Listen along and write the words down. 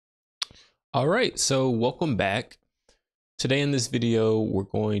All right, so welcome back. Today in this video, we're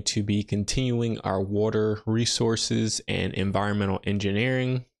going to be continuing our water resources and environmental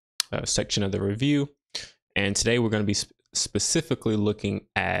engineering section of the review. And today we're going to be specifically looking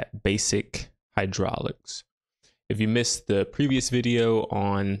at basic hydraulics. If you missed the previous video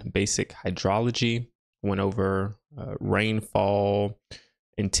on basic hydrology, went over rainfall,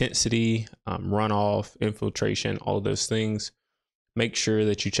 intensity, runoff, infiltration, all of those things. Make sure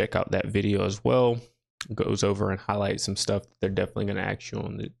that you check out that video as well. It goes over and highlights some stuff that they're definitely going to ask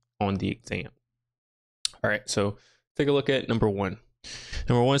you on the exam. All right, so take a look at number one.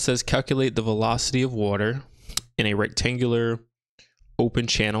 Number one says calculate the velocity of water in a rectangular open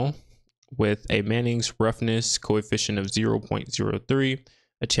channel with a Manning's roughness coefficient of 0.03,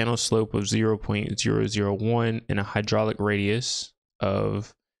 a channel slope of 0.001, and a hydraulic radius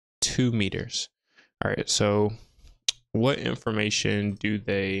of 2 meters. All right, so what information do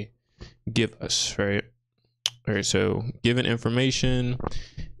they give us, right? All right, so given information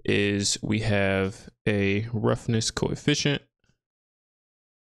is we have a roughness coefficient,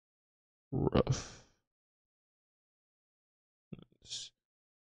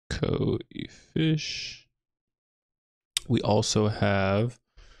 We also have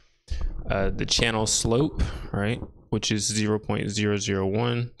the channel slope, right, which is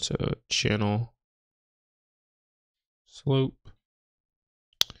 0.001, so channel slope.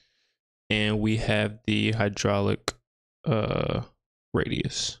 And we have the hydraulic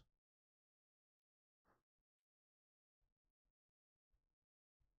radius.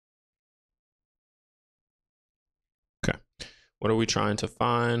 Okay, what are we trying to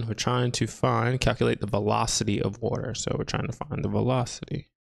find? We're trying to calculate the velocity of water. So we're trying to find the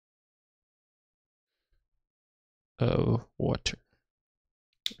velocity of water.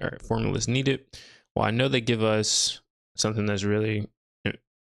 All right, formulas needed. Well, I know they give us something that's really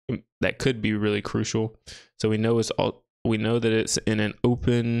that could be really crucial. So we know that it's in an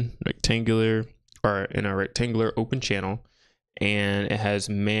open rectangular or in a rectangular open channel, and it has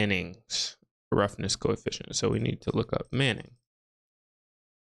Manning's roughness coefficient. So we need to look up Manning.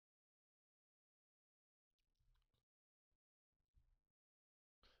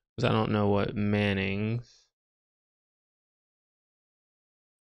 Because I don't know what Manning's.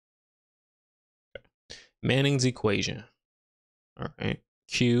 Manning's equation. All right.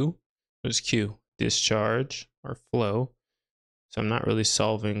 Q, what is Q? Discharge or flow. So I'm not really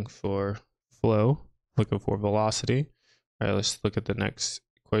solving for flow, looking for velocity. All right, let's look at the next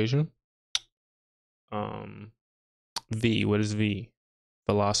equation. V, what is V?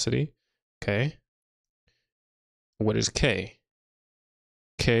 Velocity. Okay. What is K?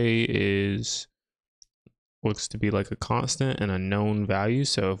 K looks to be like a constant and a known value.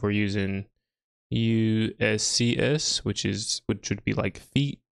 So if we're using USCS, which would be like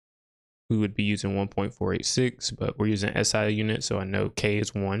feet, we would be using 1.486, but we're using SI unit, so I know K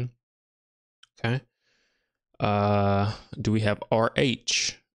is 1. Okay. Do we have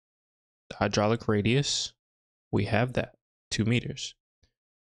RH? The hydraulic radius. We have that, 2 meters.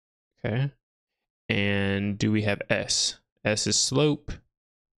 Okay. And do we have S? S is slope.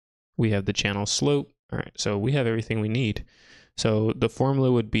 We have the channel slope. All right, so we have everything we need. So the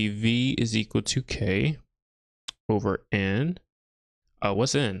formula would be V is equal to K over N.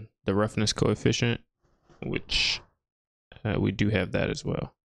 What's N? The roughness coefficient, which we do have that as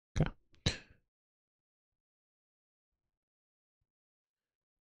well. Okay.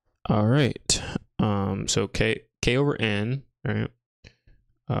 All right. So K over N, right?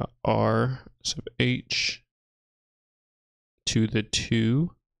 R sub H to the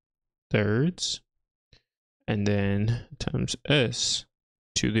 2/3, and then times S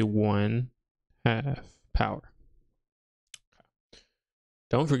to the 1/2 power.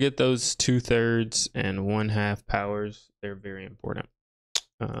 Don't forget those 2/3 and 1/2 powers. They're very important.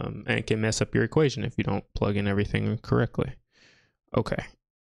 And it can mess up your equation if you don't plug in everything correctly. Okay,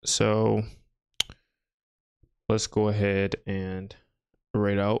 so let's go ahead and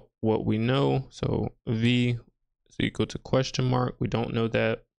write out what we know. So V is equal to question mark. We don't know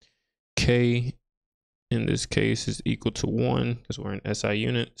that. K in this case is equal to 1 because we're in SI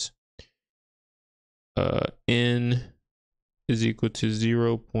units. N is equal to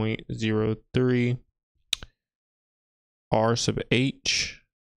 0.03. R sub H,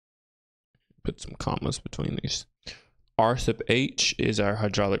 put some commas between these. R sub H is our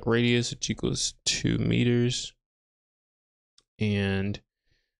hydraulic radius, which equals 2 meters. And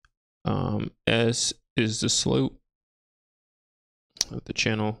S is the slope of the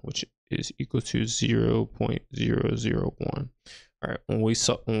channel, which is equal to 0.001. All right, when we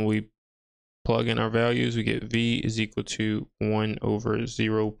plug in our values, we get V is equal to 1 over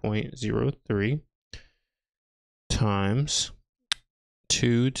 0.03 times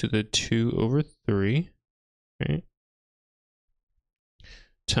 2 to the 2 over 3, right,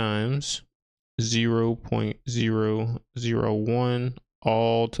 times 0.001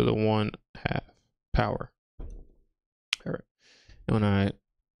 all to the 1/2 power. All right, and when I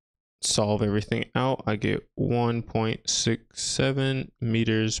solve everything out, I get 1.67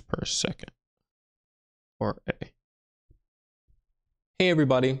 meters per second, or A. Hey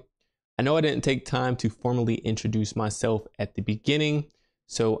everybody, I know I didn't take time to formally introduce myself at the beginning,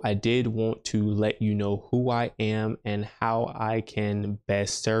 so I did want to let you know who I am and how I can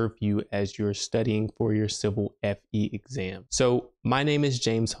best serve you as you're studying for your Civil FE exam. So my name is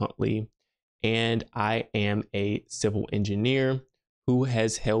James Huntley, and I am a civil engineer who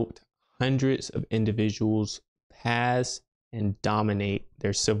has helped hundreds of individuals pass and dominate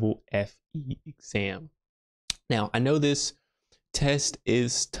their Civil FE exam. Now, I know this test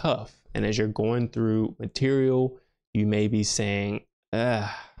is tough, and as you're going through material, you may be saying,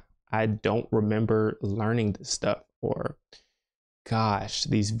 I don't remember learning this stuff, or gosh,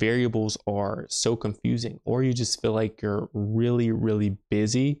 these variables are so confusing, or you just feel like you're really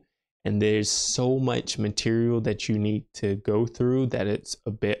busy and there's so much material that you need to go through that it's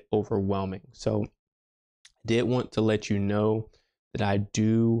a bit overwhelming. So I did want to let you know that I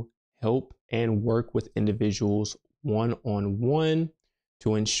do help and work with individuals one-on-one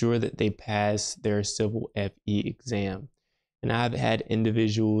to ensure that they pass their Civil FE exam. And I've had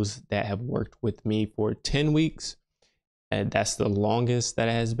individuals that have worked with me for 10 weeks, and that's the longest that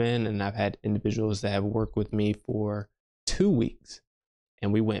it has been. And I've had individuals that have worked with me for 2 weeks,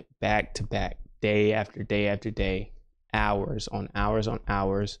 and we went back to back, day after day after day, hours on hours on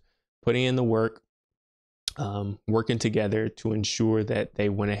hours, putting in the work, working together to ensure that they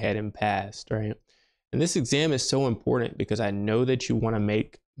went ahead and passed, right? And this exam is so important because I know that you want to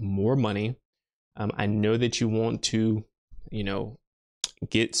make more money. I know that you want to,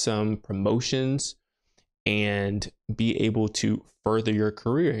 get some promotions and be able to further your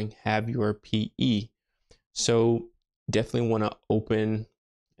career and have your PE. So definitely want to open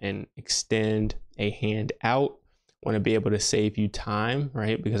and extend a hand out. Want to be able to save you time,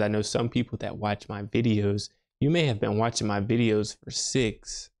 right? Because I know some people that watch my videos, you may have been watching my videos for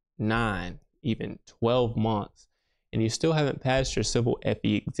 6, 9, even 12 months, and you still haven't passed your Civil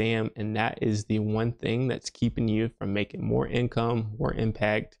FE exam. And that is the one thing that's keeping you from making more income, more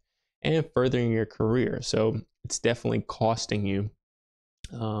impact, and furthering your career. So it's definitely costing you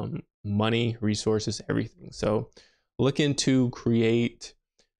money, resources, everything. So looking to create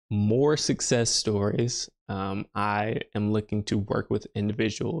more success stories. I am looking to work with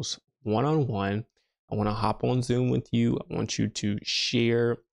individuals one-on-one. I want to hop on Zoom with you. I want you to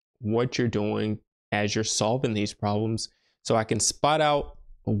share what you're doing as you're solving these problems, so I can spot out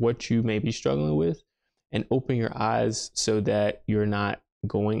what you may be struggling with and open your eyes so that you're not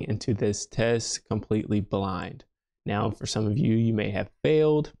going into this test completely blind. Now, for some of you, you may have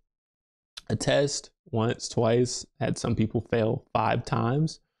failed a test once, twice, had some people fail 5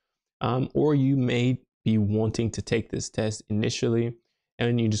 times, or you may be wanting to take this test initially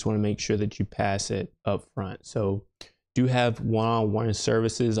and you just want to make sure that you pass it up front. So do have one-on-one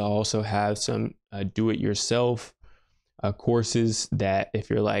services. I also have some do-it-yourself courses that if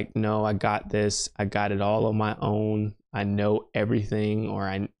you're like, no, I got this, I got it all on my own, I know everything, or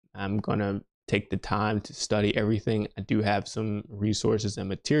I'm gonna take the time to study everything, I do have some resources and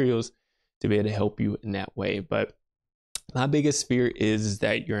materials to be able to help you in that way. But my biggest fear is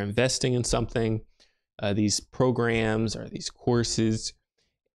that you're investing in something, these programs or these courses,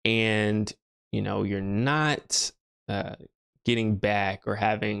 and you're not getting back or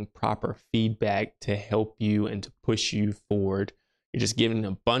having proper feedback to help you and to push you forward. You're just giving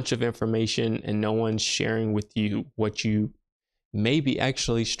a bunch of information and no one's sharing with you what you may be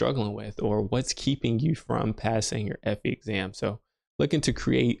actually struggling with or what's keeping you from passing your FE exam. So looking to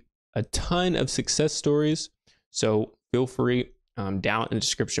create a ton of success stories. So feel free, down in the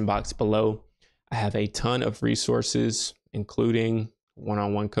description box below, I have a ton of resources, including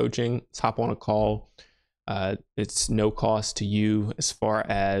one-on-one coaching. Let's hop on a call. It's no cost to you as far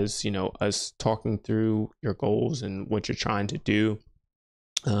as, us talking through your goals and what you're trying to do,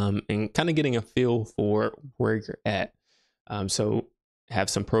 and kind of getting a feel for where you're at. So have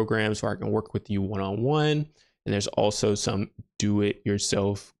some programs where I can work with you one-on-one. And there's also some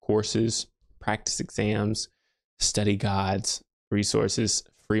do-it-yourself courses, practice exams, study guides, resources,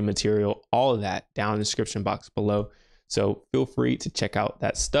 free material, all of that down in the description box below. So feel free to check out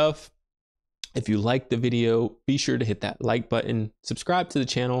that stuff. If you liked the video, be sure to hit that like button, subscribe to the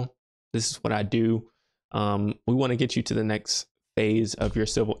channel, This is what I do. We want to get you to the next phase of your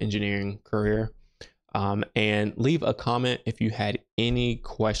civil engineering career. And leave a comment if you had any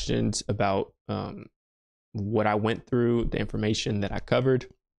questions about what I went through, the information that I covered.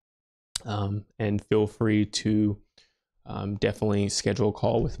 And feel free to definitely schedule a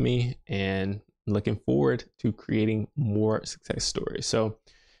call with me, and looking forward to creating more success stories. So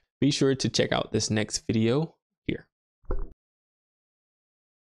be sure to check out this next video